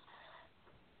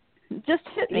 Just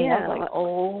hit me. I was like,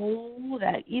 oh,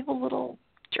 that evil little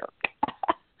jerk.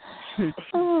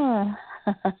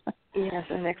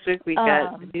 So next week we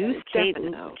got news, Kate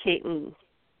and Ted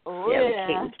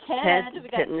and Ted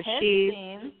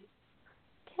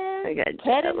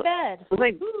Ted in bed.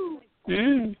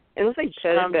 It looks like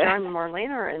John and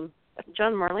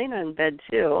Marlena in bed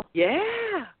too. Yeah.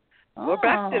 We're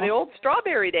back to the old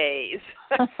strawberry days.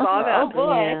 I saw that. Oh,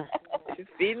 boy. Yeah. She's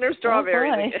feeding her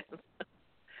strawberries again.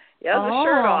 The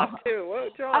shirt off, too. Whoa,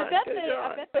 John. I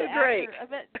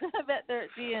bet they're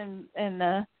she and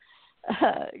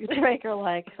Drake are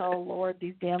like, oh, Lord,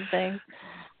 these damn things.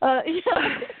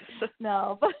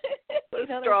 No, but...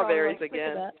 strawberries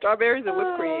again. Strawberries and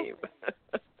whipped cream.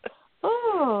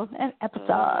 Oh, and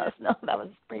applesauce. No, that was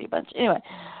Brady Bunch. Anyway,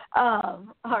 all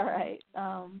right.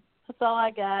 That's all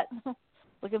I got.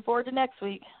 Looking forward to next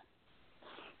week.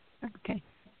 Okay.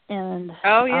 And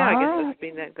I guess it's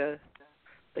been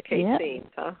the Kate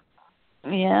scenes, huh?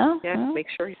 Yeah. Yeah. Make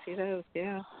sure you see those.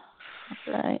 Yeah.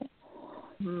 That's right.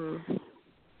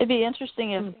 It'd be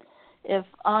interesting if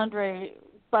Andre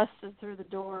busted through the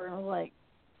door and was like,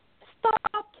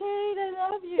 "Stop, Kate! I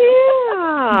love you."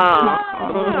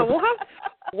 Yeah. We'll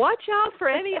watch out for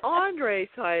any Andre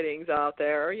sightings out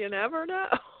there. You never know.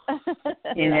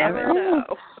 You never know.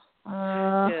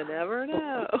 You never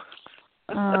know.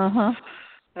 I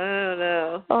don't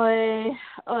know. Oi.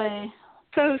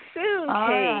 So soon, Kate.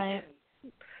 Right.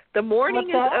 The morning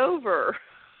is over.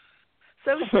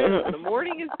 So soon. The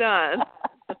morning is done.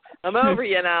 I'm over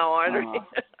you now, Andre.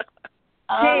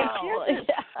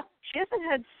 She hasn't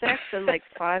had sex in like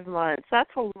 5 months.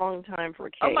 That's a long time for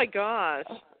Kate. Oh my gosh.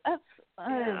 That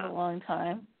is a long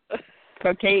time.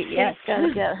 For Tate, yes. Kate's got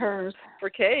to get hers. For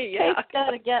Kate, yeah. Kate's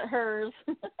got to get hers.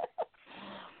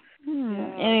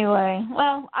 Yeah. Anyway,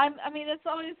 well, I mean, it's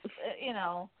always,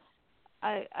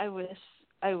 I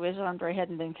wish Andre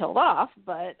hadn't been killed off,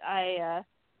 but I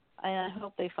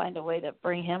hope they find a way to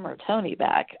bring him or Tony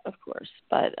back, of course.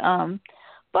 But I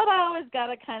always got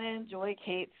to kind of enjoy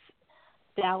Kate's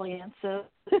dalliances.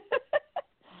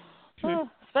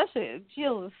 Especially,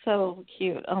 Jill is so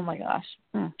cute. Oh, my gosh.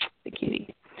 The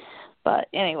cutie. But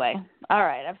anyway, all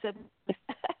right, I've said.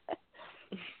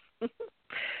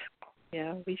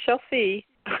 Yeah, we shall see.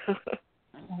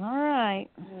 All right.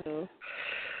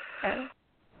 All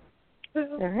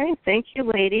right. Thank you,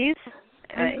 ladies.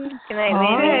 Good night,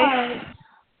 ladies.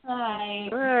 Bye.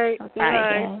 All right.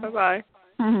 Bye. Bye. Bye.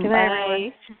 Good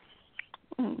night,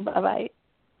 everyone. Bye-bye.